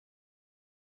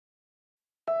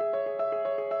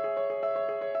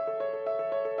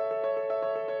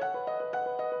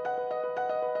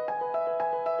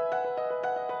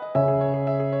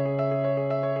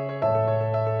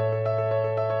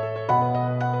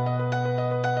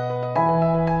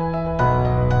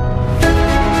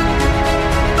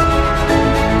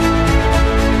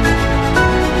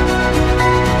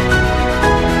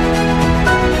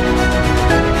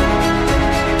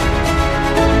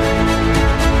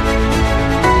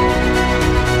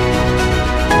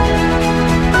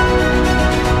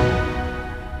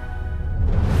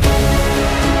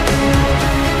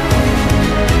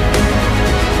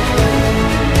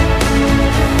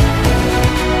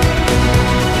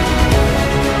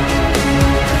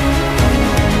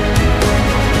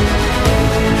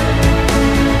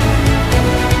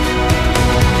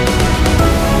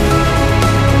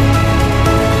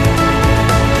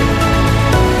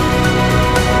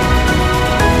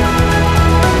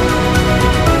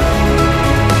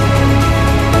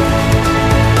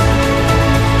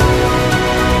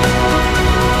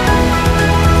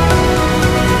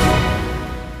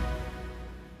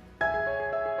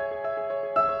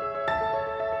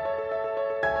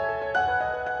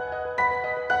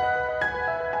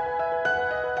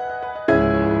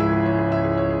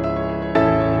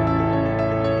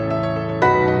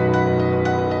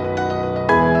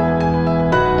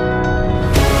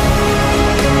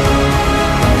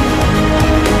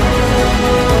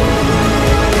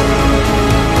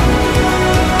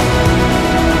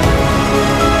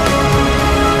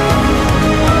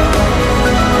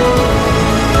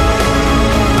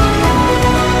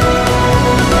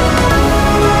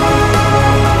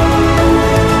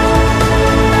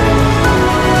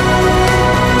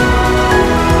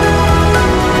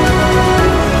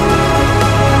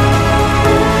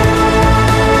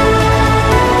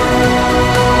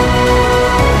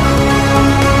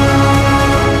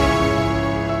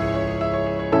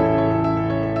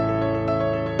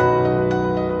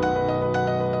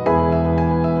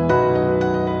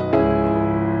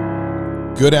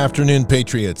Good afternoon,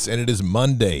 Patriots, and it is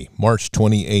Monday, March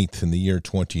 28th in the year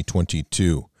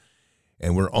 2022,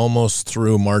 and we're almost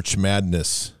through March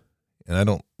Madness, and I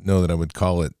don't know that I would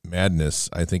call it madness.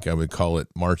 I think I would call it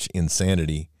March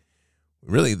insanity.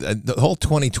 Really, the whole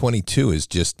 2022 is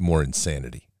just more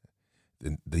insanity.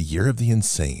 The year of the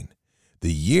insane,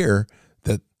 the year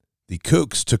that the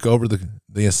kooks took over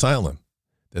the asylum,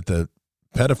 that the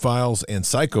pedophiles and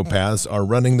psychopaths are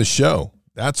running the show.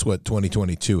 That's what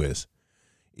 2022 is.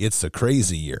 It's a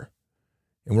crazy year.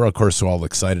 And we're, of course, all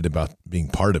excited about being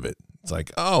part of it. It's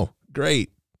like, oh, great.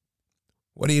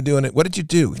 What are you doing? What did you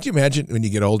do? Could you imagine when you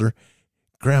get older?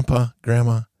 Grandpa,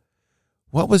 Grandma,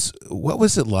 what was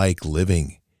it like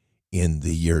living in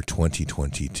the year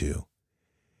 2022?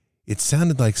 It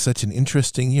sounded like such an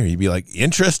interesting year. You'd be like,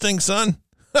 interesting, son?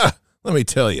 Let me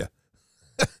tell you.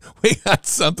 We got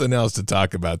something else to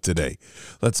talk about today.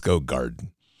 Let's go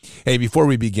garden. Hey, before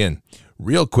we begin,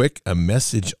 real quick, a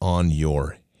message on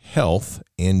your health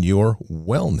and your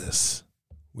wellness.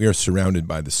 We are surrounded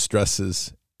by the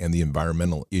stresses and the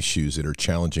environmental issues that are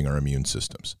challenging our immune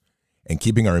systems. And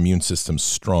keeping our immune systems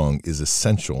strong is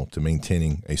essential to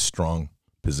maintaining a strong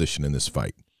position in this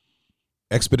fight.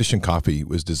 Expedition Coffee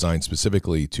was designed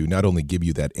specifically to not only give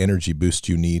you that energy boost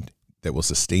you need that will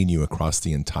sustain you across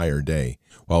the entire day,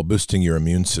 while boosting your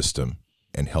immune system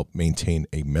and help maintain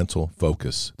a mental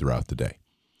focus throughout the day.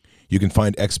 You can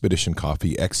find Expedition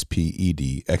Coffee,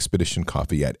 XPED, Expedition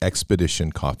Coffee at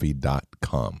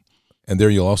expeditioncoffee.com. And there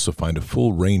you'll also find a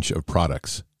full range of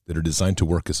products that are designed to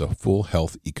work as a full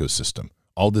health ecosystem,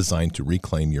 all designed to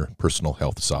reclaim your personal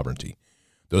health sovereignty.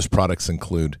 Those products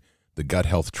include the Gut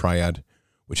Health Triad,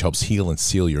 which helps heal and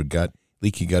seal your gut.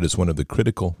 Leaky gut is one of the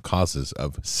critical causes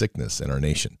of sickness in our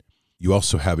nation. You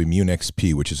also have Immune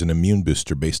XP, which is an immune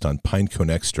booster based on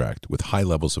pinecone extract with high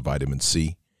levels of vitamin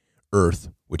C. Earth,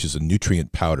 which is a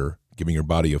nutrient powder, giving your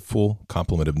body a full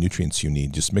complement of nutrients you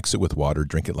need. Just mix it with water,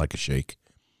 drink it like a shake.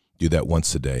 Do that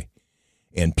once a day.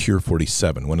 And Pure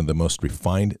 47, one of the most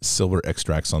refined silver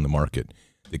extracts on the market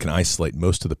that can isolate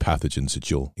most of the pathogens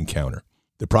that you'll encounter.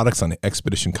 The products on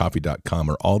expeditioncoffee.com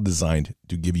are all designed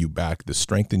to give you back the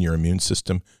strength in your immune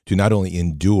system to not only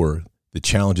endure the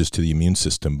challenges to the immune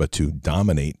system, but to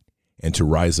dominate and to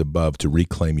rise above to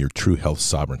reclaim your true health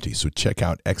sovereignty. So check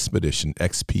out Expedition,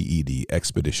 XPED,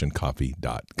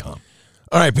 expeditioncoffee.com.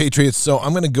 All right, Patriots, so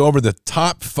I'm going to go over the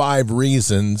top 5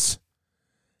 reasons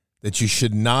that you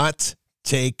should not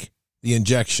take the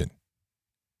injection.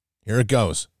 Here it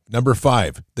goes. Number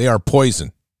 5, they are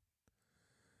poison.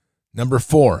 Number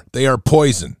 4, they are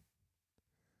poison.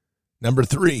 Number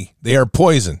 3, they are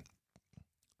poison.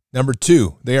 Number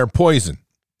 2, they are poison.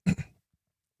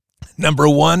 Number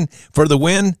 1, for the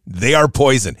win, they are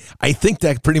poison. I think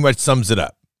that pretty much sums it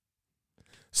up.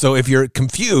 So if you're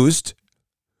confused,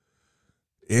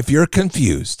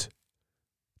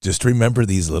 just remember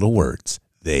these little words.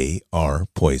 They are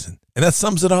poison. And that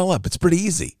sums it all up. It's pretty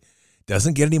easy.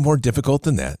 Doesn't get any more difficult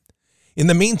than that. In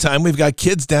the meantime, we've got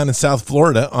kids down in South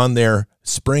Florida on their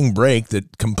spring break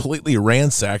that completely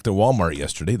ransacked a Walmart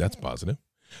yesterday. That's positive.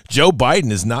 Joe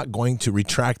Biden is not going to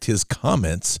retract his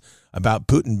comments about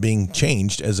Putin being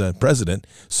changed as a president.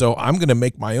 So I'm going to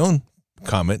make my own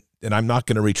comment, and I'm not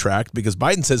going to retract because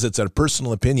Biden says it's a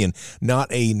personal opinion, not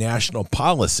a national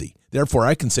policy. Therefore,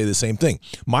 I can say the same thing.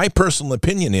 My personal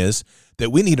opinion is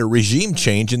that we need a regime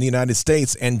change in the United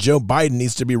States, and Joe Biden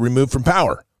needs to be removed from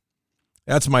power.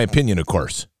 That's my opinion, of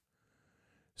course.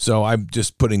 So I'm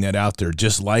just putting that out there,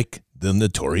 just like the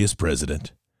notorious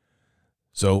president.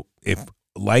 So if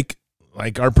like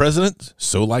our president,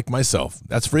 so like myself.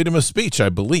 That's freedom of speech, I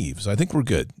believe. So I think we're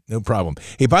good. No problem.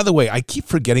 Hey, by the way, I keep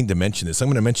forgetting to mention this. I'm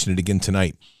going to mention it again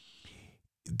tonight.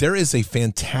 There is a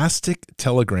fantastic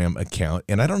Telegram account,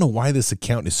 and I don't know why this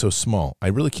account is so small. I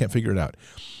really can't figure it out.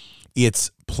 It's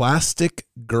Plastic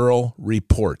Girl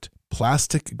Report.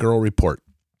 Plastic Girl Report.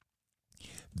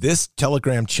 This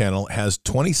Telegram channel has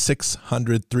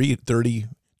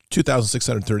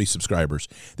 2,630 subscribers.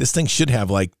 This thing should have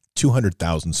like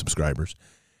 200,000 subscribers.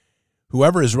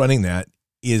 Whoever is running that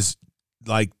is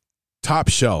like top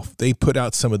shelf. They put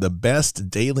out some of the best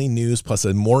daily news, plus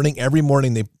every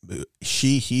morning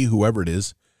he, whoever it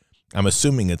is, I'm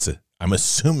assuming it's a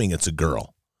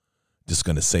girl. Just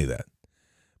going to say that.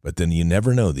 But then you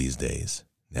never know these days.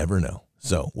 Never know.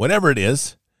 So whatever it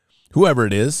is, whoever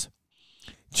it is,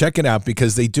 check it out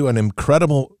because they do an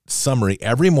incredible summary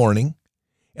every morning.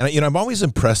 And, I'm always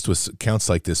impressed with accounts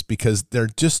like this because they're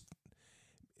just,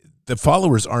 the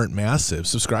followers aren't massive.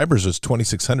 Subscribers is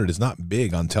 2,600 is not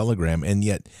big on Telegram, and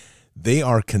yet they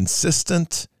are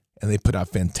consistent and they put out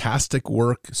fantastic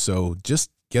work. So just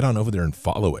get on over there and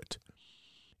follow it.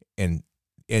 And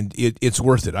And it's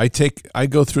worth it. I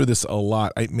go through this a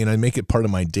lot. I mean, I make it part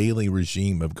of my daily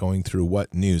regime of going through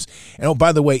what news. And oh,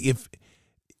 by the way,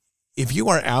 if you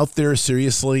are out there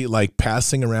seriously, like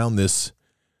passing around this,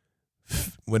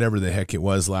 whatever the heck it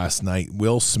was last night,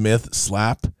 Will Smith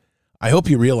slap, I hope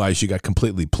you realize you got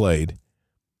completely played.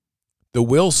 The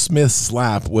Will Smith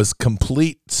slap was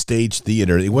complete stage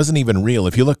theater. It wasn't even real.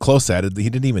 If you look close at it, he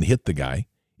didn't even hit the guy.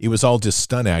 It was all just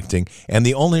stunt acting. And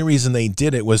the only reason they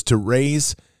did it was to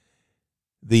raise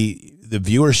the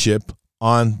viewership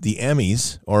on the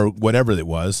Emmys or whatever it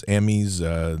was, Emmys,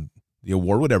 the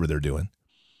award, whatever they're doing.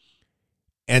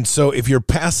 And so if you're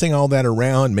passing all that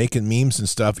around, making memes and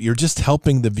stuff, you're just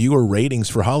helping the viewer ratings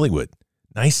for Hollywood.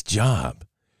 Nice job.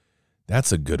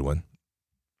 That's a good one.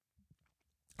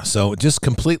 So just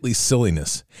completely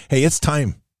silliness. Hey, it's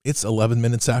time. It's 11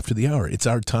 minutes after the hour. It's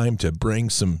our time to bring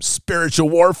some spiritual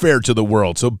warfare to the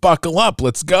world. So buckle up.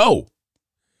 Let's go.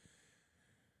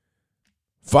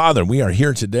 Father, we are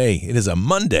here today. It is a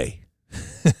Monday.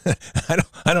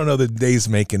 I don't know that days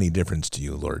make any difference to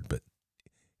you, Lord, but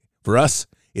for us,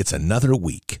 it's another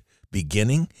week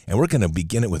beginning, and we're going to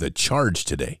begin it with a charge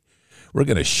today. We're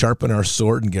going to sharpen our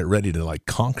sword and get ready to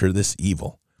conquer this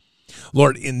evil.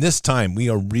 Lord, in this time, we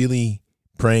are really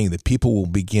praying that people will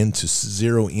begin to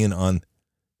zero in on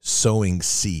sowing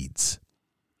seeds.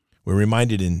 We're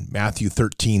reminded in Matthew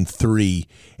 13:3,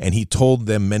 and he told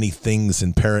them many things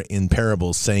in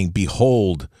parables, saying,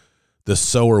 "Behold, the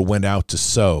sower went out to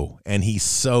sow, and he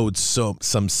sowed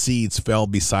some seeds fell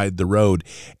beside the road,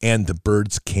 and the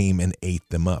birds came and ate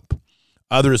them up.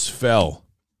 Others fell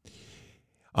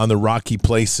on the rocky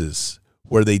places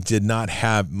where they did not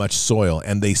have much soil,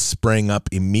 and they sprang up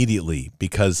immediately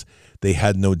because they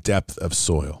had no depth of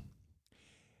soil.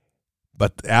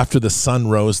 But after the sun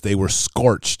rose, they were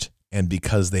scorched, and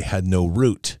because they had no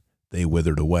root, they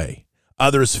withered away.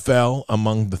 Others fell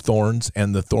among the thorns,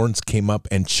 and the thorns came up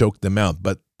and choked them out.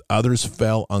 But others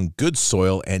fell on good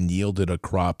soil and yielded a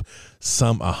crop,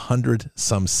 some 100,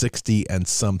 some 60, and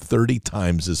some 30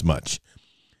 times as much.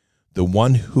 The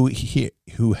one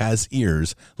who has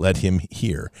ears, let him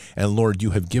hear. And Lord,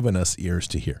 you have given us ears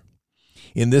to hear.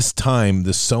 In this time,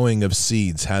 the sowing of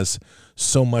seeds has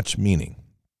so much meaning.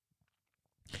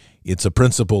 It's a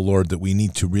principle, Lord, that we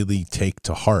need to really take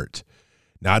to heart.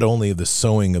 Not only the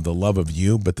sowing of the love of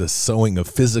you, but the sowing of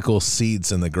physical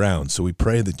seeds in the ground. So we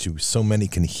pray that so many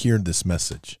can hear this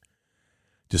message,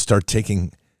 to start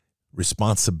taking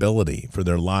responsibility for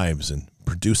their lives and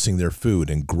producing their food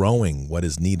and growing what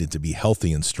is needed to be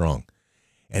healthy and strong.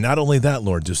 And not only that,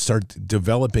 Lord, to start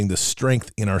developing the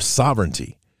strength in our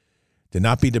sovereignty, to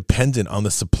not be dependent on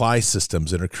the supply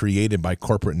systems that are created by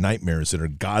corporate nightmares that are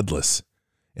godless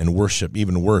and worship,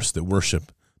 even worse, that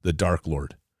worship the dark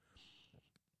Lord.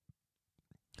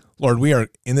 Lord, we are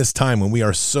in this time when we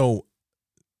are so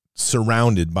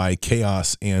surrounded by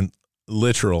chaos and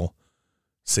literal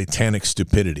satanic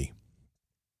stupidity.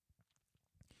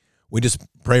 We just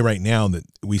pray right now that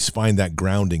we find that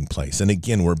grounding place. And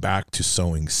again, we're back to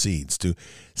sowing seeds, to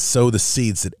sow the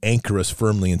seeds that anchor us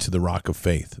firmly into the rock of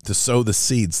faith, to sow the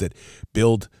seeds that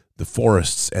build the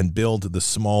forests and build the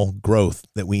small growth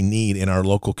that we need in our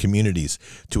local communities,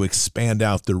 to expand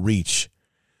out the reach,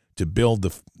 to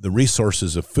build the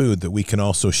resources of food that we can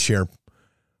also share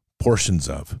portions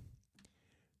of,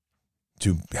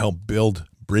 to help build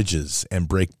bridges and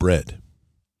break bread.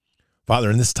 Father,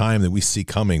 in this time that we see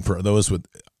coming, for those with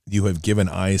you have given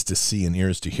eyes to see and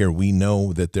ears to hear, we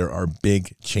know that there are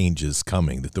big changes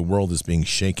coming, that the world is being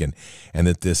shaken, and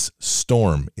that this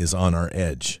storm is on our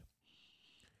edge.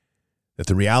 That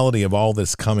the reality of all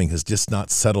this coming has just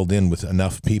not settled in with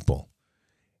enough people.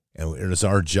 And it is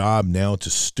our job now to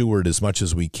steward as much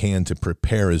as we can to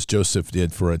prepare, as Joseph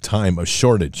did, for a time of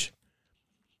shortage,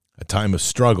 a time of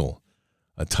struggle,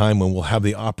 a time when we'll have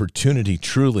the opportunity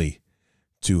truly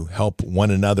to help one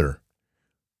another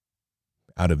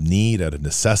out of need, out of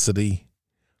necessity,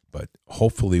 but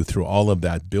hopefully through all of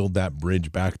that, build that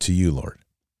bridge back to you, Lord.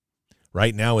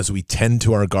 Right now, as we tend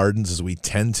to our gardens, as we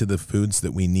tend to the foods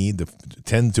that we need,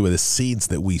 tend to the seeds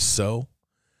that we sow,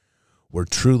 we're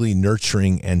truly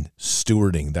nurturing and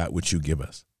stewarding that which you give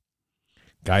us.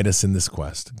 Guide us in this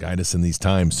quest. Guide us in these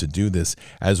times to do this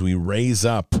as we raise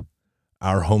up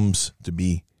our homes to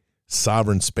be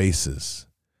sovereign spaces,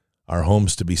 our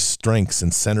homes to be strengths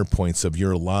and center points of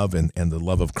your love and the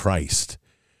love of Christ,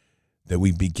 that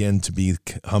we begin to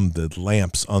become the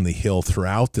lamps on the hill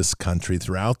throughout this country,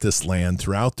 throughout this land,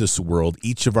 throughout this world,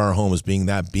 each of our homes being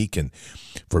that beacon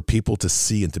for people to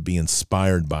see and to be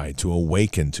inspired by, to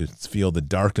awaken, to feel the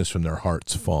darkness from their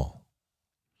hearts fall.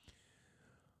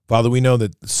 Father, we know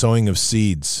that sowing of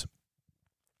seeds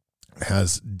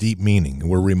has deep meaning.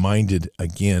 We're reminded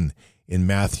again in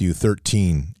Matthew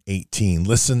 13:18.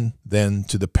 Listen then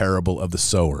to the parable of the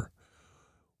sower.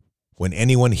 When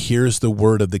anyone hears the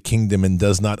word of the kingdom and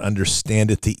does not understand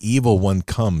it, the evil one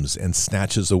comes and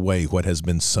snatches away what has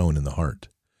been sown in the heart.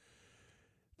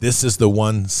 This is the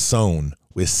one sown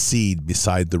with seed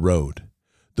beside the road.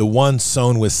 The one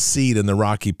sown with seed in the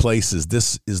rocky places,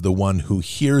 this is the one who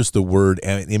hears the word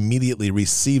and immediately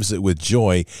receives it with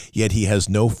joy, yet he has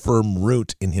no firm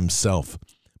root in himself,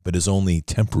 but is only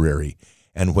temporary.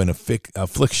 And when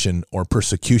affliction or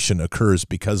persecution occurs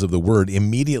because of the word,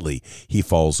 immediately he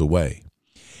falls away.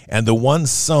 And the one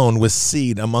sown with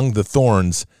seed among the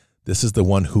thorns, this is the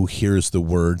one who hears the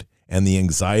word, and the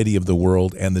anxiety of the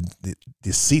world and the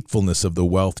deceitfulness of the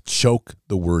wealth choke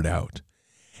the word out,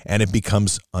 and it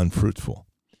becomes unfruitful.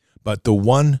 But the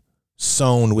one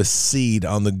sown with seed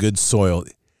on the good soil,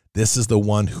 this is the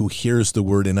one who hears the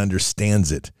word and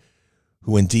understands it,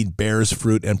 who indeed bears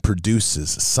fruit and produces,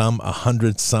 some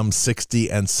 100, some 60,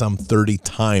 and some 30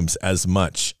 times as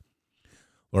much.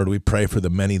 Lord, we pray for the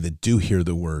many that do hear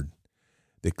the word,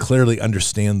 that clearly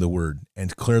understand the word,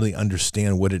 and clearly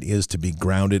understand what it is to be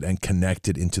grounded and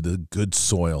connected into the good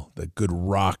soil, the good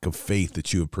rock of faith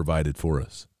that you have provided for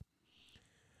us.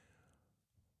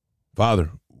 Father,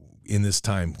 in this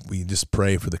time, we just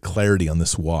pray for the clarity on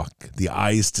this walk, the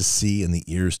eyes to see and the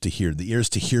ears to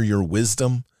hear your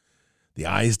wisdom, the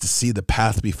eyes to see the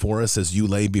path before us as you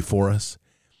lay before us,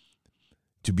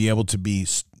 to be able to be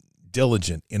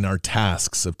diligent in our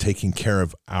tasks of taking care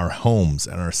of our homes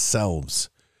and ourselves,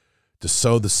 to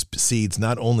sow the seeds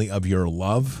not only of your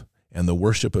love and the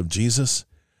worship of Jesus,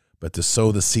 but to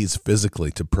sow the seeds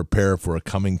physically to prepare for a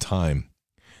coming time,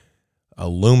 a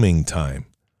looming time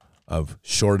of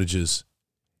shortages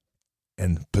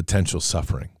and potential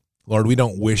suffering. Lord, we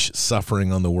don't wish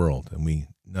suffering on the world, and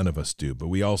none of us do, but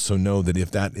we also know that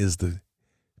if that is the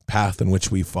path in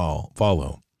which we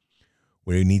follow,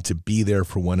 we need to be there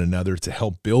for one another to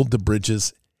help build the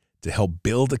bridges, to help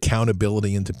build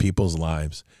accountability into people's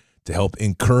lives, to help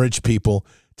encourage people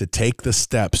to take the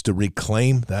steps to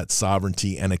reclaim that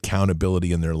sovereignty and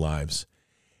accountability in their lives,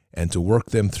 and to work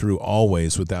them through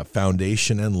always with that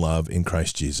foundation and love in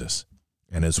Christ Jesus.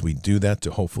 And as we do that,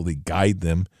 to hopefully guide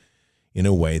them in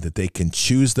a way that they can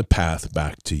choose the path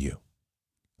back to you.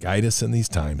 Guide us in these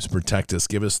times, protect us,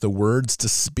 give us the words to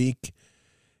speak,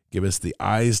 give us the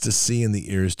eyes to see and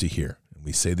the ears to hear. And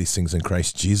we say these things in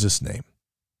Christ Jesus' name.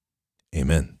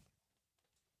 Amen.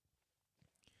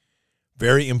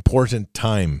 Very important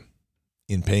time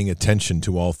in paying attention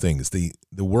to all things. The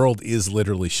world is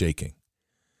literally shaking.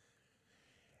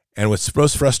 And what's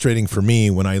most frustrating for me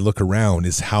when I look around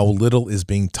is how little is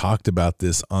being talked about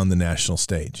this on the national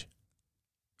stage.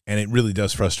 And it really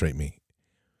does frustrate me.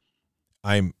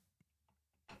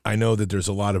 I know that there's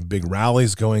a lot of big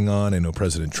rallies going on. I know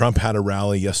President Trump had a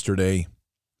rally yesterday.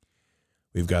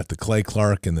 We've got the Clay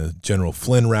Clark and the General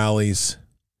Flynn rallies.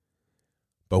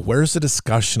 But where's the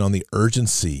discussion on the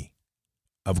urgency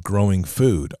of growing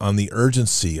food, on the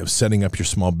urgency of setting up your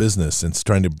small business and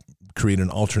trying to create an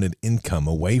alternate income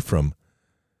away from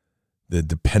the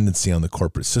dependency on the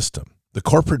corporate system? The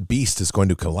corporate beast is going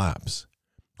to collapse.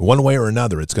 One way or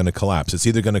another, it's going to collapse. It's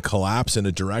either going to collapse in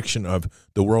a direction of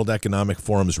the World Economic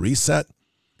Forum's reset,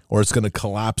 or it's going to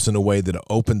collapse in a way that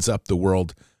opens up the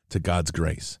world to God's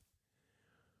grace.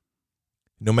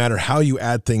 No matter how you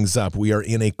add things up, we are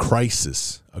in a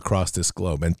crisis across this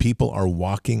globe, and people are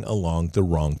walking along the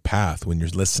wrong path when you're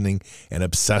listening and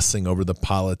obsessing over the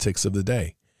politics of the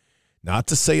day. Not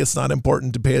to say it's not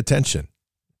important to pay attention,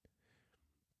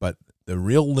 but the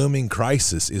real looming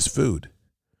crisis is food.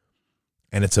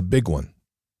 And it's a big one.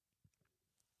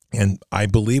 And I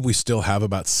believe we still have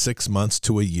about 6 months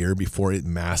to a year before it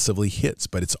massively hits,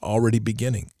 but it's already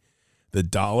beginning. The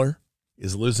dollar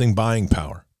is losing buying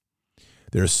power.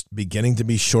 There's beginning to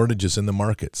be shortages in the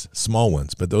markets, small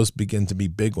ones, but those begin to be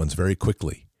big ones very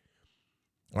quickly.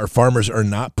 Our farmers are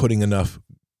not putting enough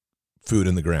food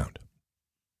in the ground.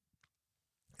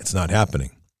 It's not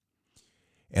happening.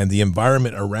 And the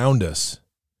environment around us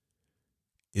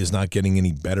is not getting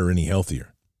any better, any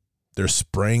healthier. They're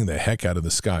spraying the heck out of the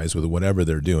skies with whatever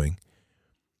they're doing.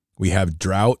 We have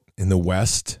drought in the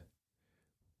West.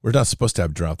 We're not supposed to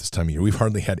have drought this time of year. We've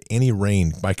hardly had any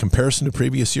rain. By comparison to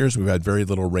previous years, we've had very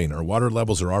little rain. Our water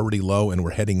levels are already low, and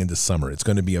we're heading into summer. It's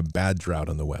going to be a bad drought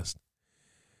in the West.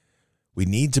 We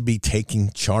need to be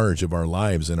taking charge of our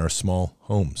lives in our small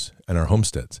homes and our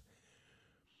homesteads.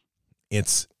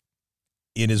 It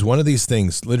is one of these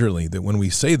things, literally, that when we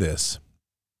say this,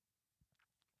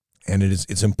 and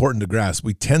it's important to grasp,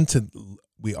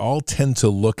 we all tend to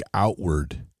look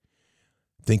outward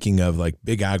thinking of like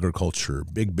big agriculture,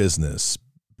 big business,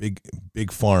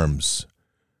 big farms,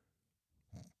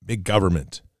 big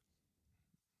government.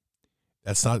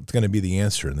 That's not going to be the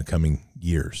answer in the coming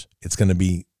years. It's going to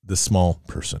be the small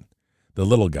person, the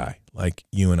little guy like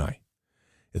you and I.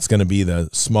 It's going to be the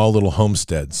small little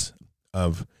homesteads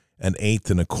of an eighth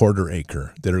and a quarter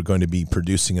acre that are going to be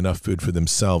producing enough food for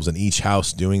themselves, and each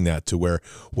house doing that to where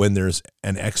when there's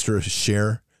an extra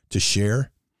share to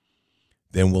share,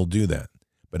 then we'll do that.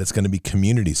 But it's going to be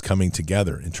communities coming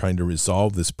together and trying to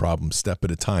resolve this problem step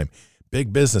at a time.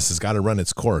 Big business has got to run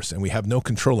its course, and we have no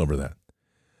control over that.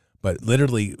 But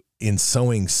literally in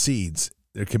sowing seeds,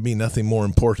 there can be nothing more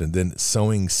important than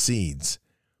sowing seeds,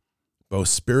 both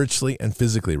spiritually and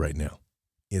physically right now.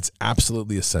 It's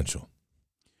absolutely essential.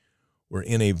 We're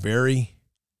in a very,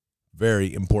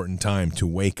 very important time to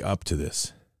wake up to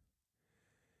this.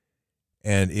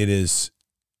 And it is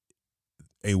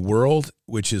a world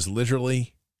which is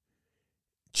literally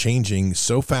changing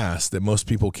so fast that most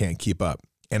people can't keep up.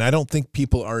 And I don't think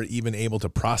people are even able to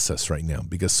process right now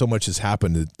because so much has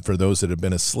happened for those that have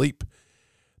been asleep.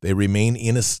 They remain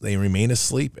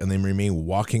asleep and they remain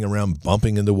walking around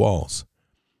bumping into walls.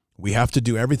 We have to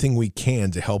do everything we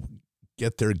can to help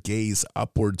get their gaze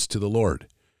upwards to the Lord,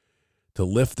 to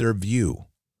lift their view,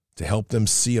 to help them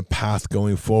see a path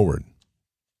going forward,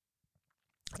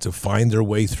 to find their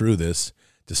way through this,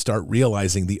 to start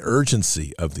realizing the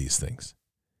urgency of these things.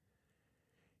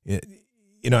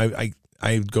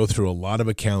 I go through a lot of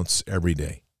accounts every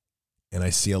day, and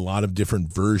I see a lot of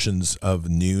different versions of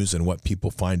news and what people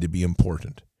find to be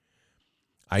important.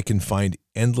 I can find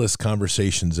endless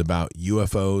conversations about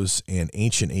UFOs and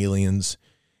ancient aliens,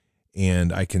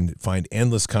 and I can find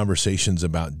endless conversations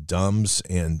about DUMBs,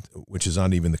 and which is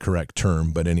not even the correct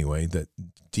term, but anyway, that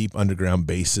deep underground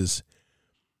bases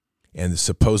and the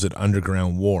supposed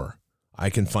underground war. I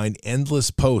can find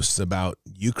endless posts about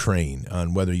Ukraine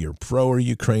on whether you're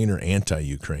pro-Ukraine or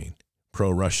anti-Ukraine,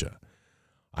 pro-Russia.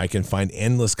 I can find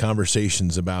endless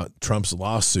conversations about Trump's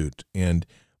lawsuit and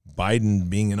Biden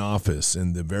being in office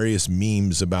and the various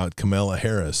memes about Kamala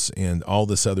Harris and all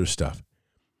this other stuff.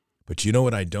 But you know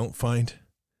what I don't find?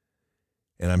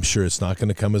 And I'm sure it's not going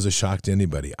to come as a shock to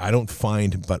anybody. I don't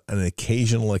find but an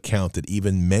occasional account that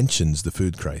even mentions the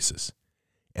food crisis.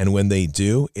 And when they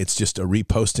do, it's just a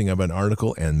reposting of an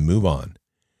article and move on.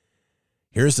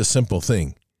 Here's the simple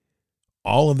thing.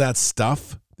 All of that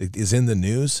stuff that is in the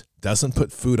news doesn't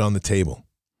put food on the table.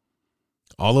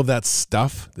 All of that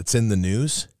stuff that's in the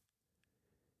news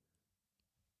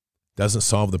doesn't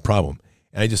solve the problem.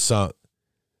 And I just saw,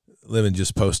 Livin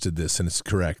just posted this, and it's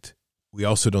correct. We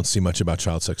also don't see much about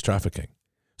child sex trafficking.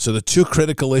 So the two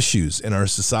critical issues in our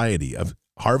society of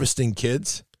harvesting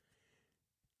kids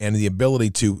and the ability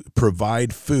to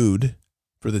provide food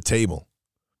for the table,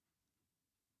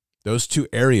 those two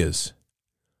areas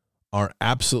are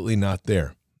absolutely not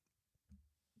there.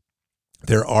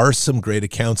 There are some great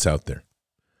accounts out there.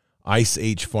 Ice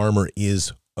Age Farmer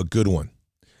is a good one.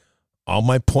 All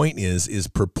my point is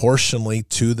proportionally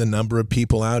to the number of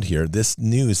people out here, this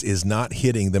news is not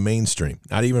hitting the mainstream,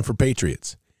 not even for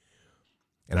patriots.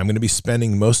 And I'm going to be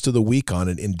spending most of the week on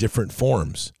it in different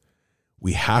forms.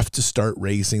 We have to start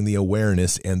raising the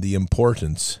awareness and the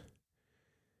importance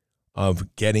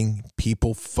of getting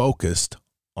people focused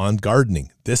on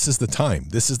gardening. This is the time.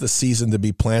 This is the season to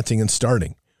be planting and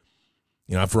starting.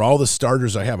 You know, for all the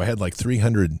starters I had like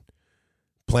 300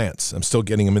 plants. I'm still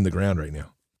getting them in the ground right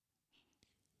now.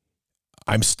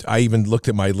 I even looked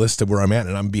at my list of where I'm at,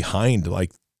 and I'm behind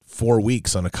like 4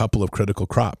 weeks on a couple of critical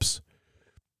crops.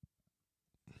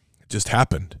 It just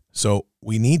happened. So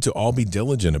we need to all be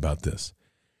diligent about this.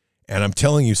 And I'm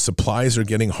telling you, supplies are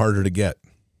getting harder to get.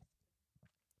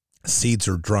 Seeds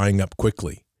are drying up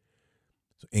quickly.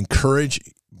 So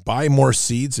buy more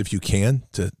seeds if you can,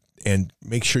 and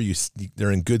make sure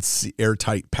they're in good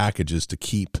airtight packages to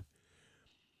keep.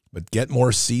 But get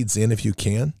more seeds in if you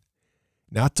can.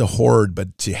 Not to hoard,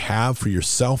 but to have for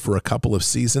yourself for a couple of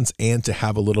seasons and to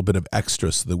have a little bit of extra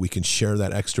so that we can share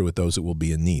that extra with those that will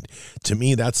be in need. To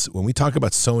me, that's when we talk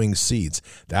about sowing seeds,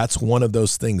 that's one of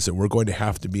those things that we're going to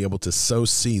have to be able to sow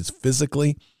seeds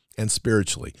physically and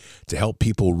spiritually to help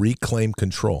people reclaim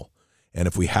control. And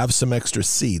if we have some extra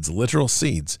seeds, literal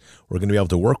seeds, we're going to be able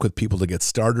to work with people to get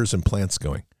starters and plants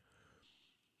going.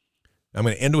 I'm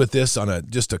going to end with this on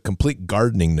just a complete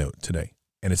gardening note today.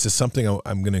 And it's just something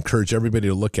I'm going to encourage everybody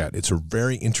to look at. It's a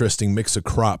very interesting mix of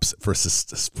crops for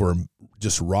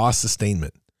just raw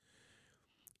sustainment.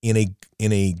 In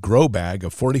a grow bag, a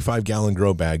 45-gallon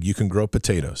grow bag, you can grow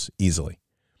potatoes easily.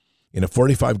 In a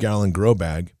 45-gallon grow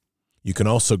bag, you can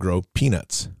also grow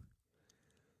peanuts.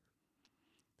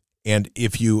 And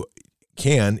if you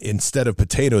can, instead of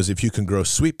potatoes, if you can grow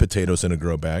sweet potatoes in a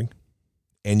grow bag,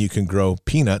 and you can grow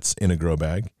peanuts in a grow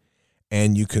bag,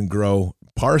 and you can grow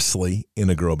parsley in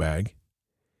a grow bag,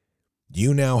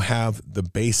 you now have the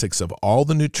basics of all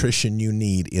the nutrition you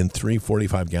need in 3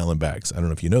 45-gallon bags. I don't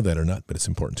know if you know that or not, but it's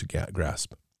important to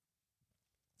grasp.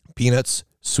 Peanuts,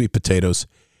 sweet potatoes,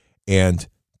 and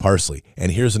parsley.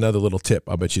 And here's another little tip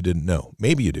I bet you didn't know.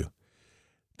 Maybe you do.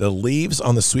 The leaves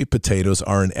on the sweet potatoes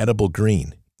are an edible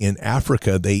green. In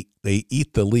Africa, they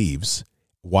eat the leaves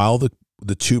while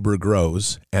the tuber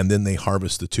grows, and then they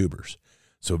harvest the tubers.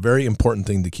 So very important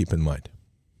thing to keep in mind.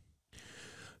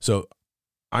 So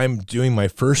I'm doing my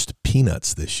first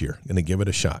peanuts this year. I'm going to give it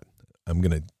a shot. I'm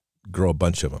going to grow a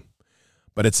bunch of them.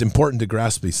 But it's important to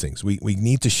grasp these things. We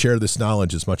need to share this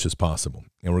knowledge as much as possible.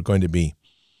 And we're going to be,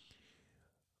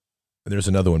 there's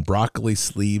another one. Broccoli,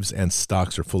 leaves, and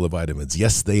stalks are full of vitamins.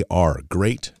 Yes, they are.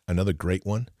 Great. Another great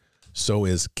one. So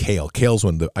is kale. Kale's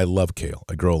one. I love kale.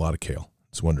 I grow a lot of kale.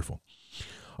 It's wonderful.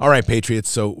 All right, Patriots.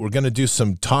 So we're going to do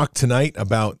some talk tonight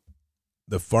about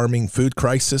the farming food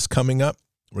crisis coming up.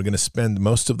 We're going to spend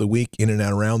most of the week in and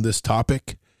around this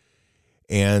topic.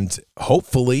 And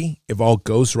hopefully, if all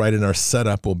goes right in our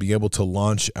setup, we'll be able to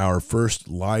launch our first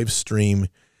live stream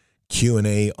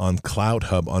Q&A on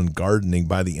CloutHub on gardening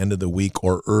by the end of the week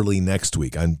or early next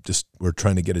week. We're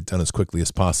trying to get it done as quickly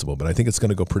as possible, but I think it's going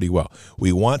to go pretty well.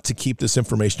 We want to keep this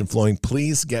information flowing.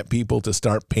 Please get people to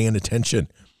start paying attention.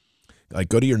 Like,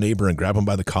 go to your neighbor and grab them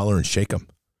by the collar and shake them.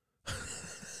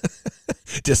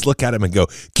 Just look at him and go,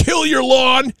 kill your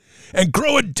lawn and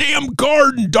grow a damn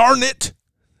garden, darn it.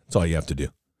 That's all you have to do.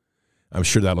 I'm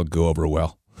sure that'll go over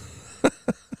well.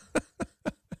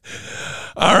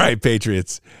 All right,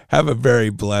 Patriots, have a very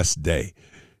blessed day.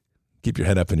 Keep your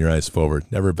head up and your eyes forward.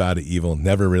 Never bow to evil.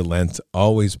 Never relent.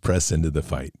 Always press into the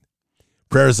fight.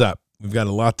 Prayers up. We've got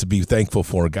a lot to be thankful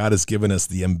for. God has given us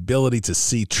the ability to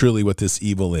see truly what this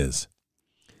evil is.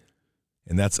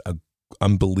 And that's an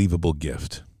unbelievable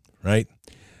gift, right?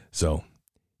 So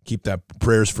keep that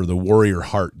prayers for the warrior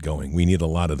heart going. We need a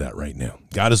lot of that right now.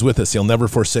 God is with us. He'll never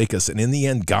forsake us. And in the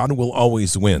end, God will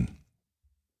always win.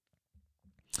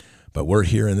 But we're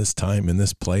here in this time, in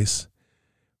this place,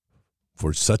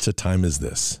 for such a time as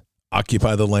this.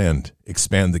 Occupy the land.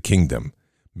 Expand the kingdom.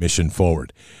 Mission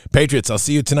forward. Patriots, I'll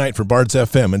see you tonight for Bards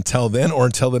FM. Until then, or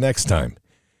until the next time,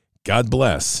 God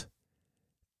bless,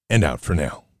 and out for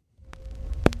now.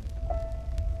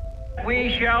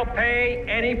 We shall pay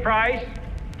any price,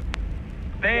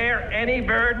 bear any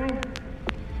burden,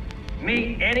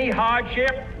 meet any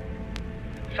hardship,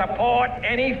 support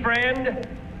any friend,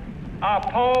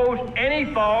 oppose any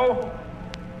foe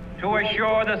to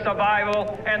assure the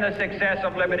survival and the success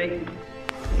of liberty.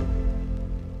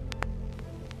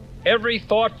 Every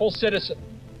thoughtful citizen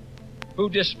who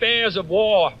despairs of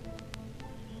war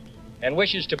and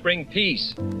wishes to bring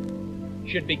peace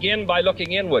should begin by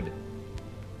looking inward,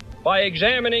 by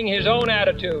examining his own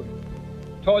attitude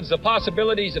towards the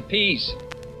possibilities of peace.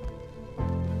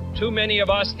 Too many of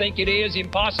us think it is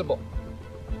impossible.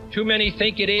 Too many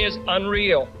think it is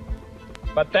unreal.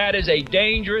 But that is a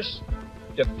dangerous,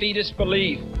 defeatist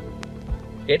belief.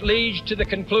 It leads to the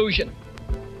conclusion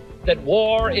that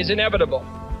war is inevitable,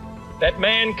 that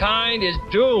mankind is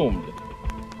doomed,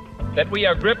 that we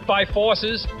are gripped by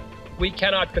forces we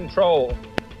cannot control.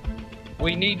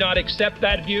 We need not accept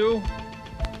that view.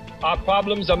 Our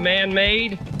problems are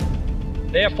man-made,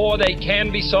 therefore they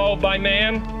can be solved by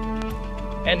man,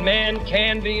 and man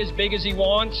can be as big as he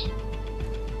wants.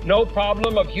 No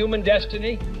problem of human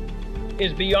destiny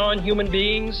is beyond human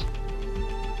beings.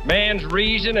 Man's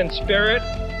reason and spirit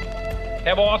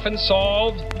have often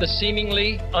solved the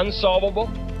seemingly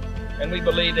unsolvable, and we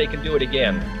believe they can do it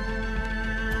again.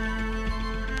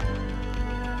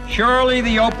 Surely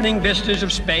the opening vistas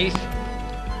of space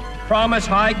promise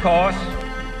high costs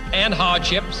and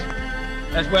hardships,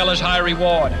 as well as high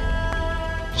reward.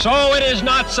 So it is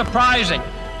not surprising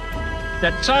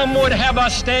that some would have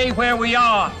us stay where we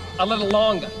are a little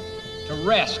longer, to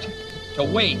rest, to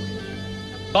wait.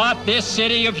 But this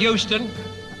city of Houston,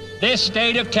 this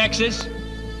state of Texas,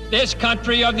 this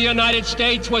country of the United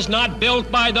States was not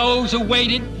built by those who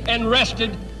waited and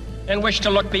rested and wished to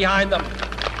look behind them.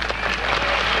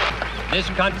 This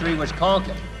country was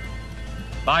conquered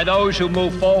by those who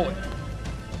move forward,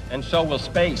 and so will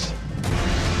space.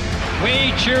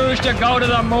 We choose to go to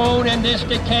the moon in this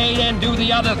decade and do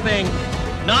the other thing,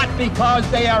 not because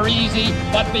they are easy,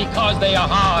 but because they are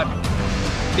hard.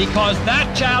 Because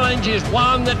that challenge is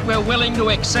one that we're willing to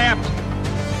accept.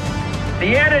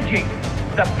 The energy,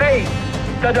 the faith,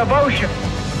 the devotion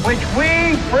which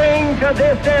we bring to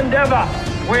this endeavor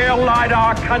will light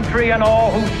our country and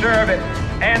all who serve it.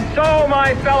 And so,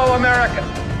 my fellow Americans,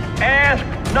 ask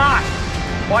not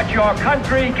what your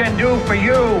country can do for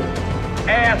you.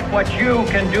 Ask what you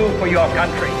can do for your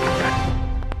country.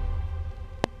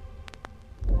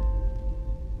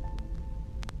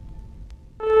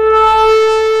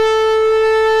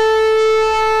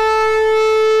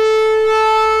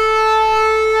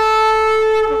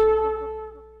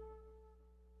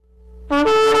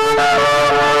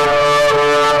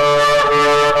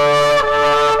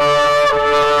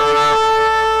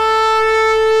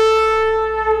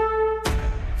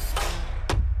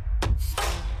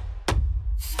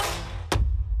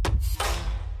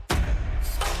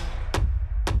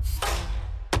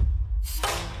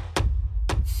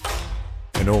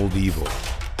 An old evil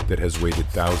that has waited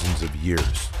thousands of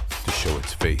years to show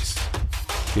its face.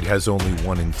 It has only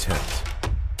one intent: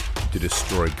 to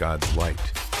destroy God's light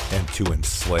and to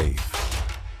enslave.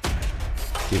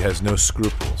 It has no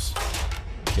scruples.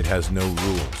 It has no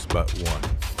rules but one: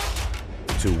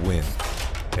 to win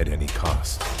at any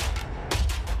cost.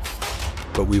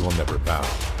 But we will never bow,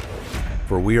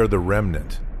 for we are the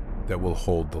remnant that will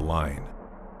hold the line.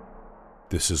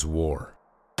 This is war.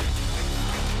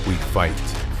 We fight.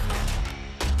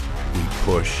 We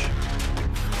push.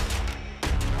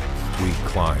 We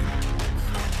climb.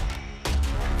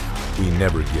 We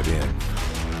never give in.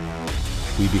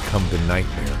 We become the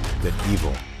nightmare that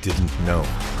evil didn't know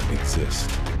could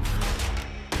exist.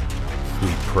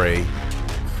 We pray.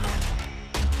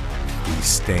 We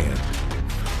stand.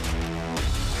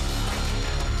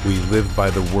 We live by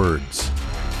the words,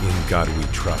 "In God we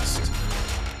trust."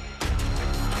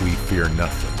 We fear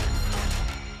nothing.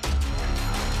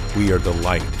 We are the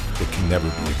light that can never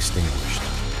be extinguished.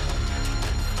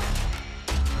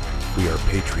 We are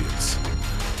patriots.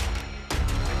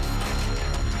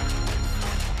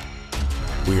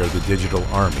 We are the digital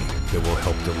army that will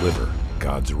help deliver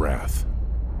God's wrath.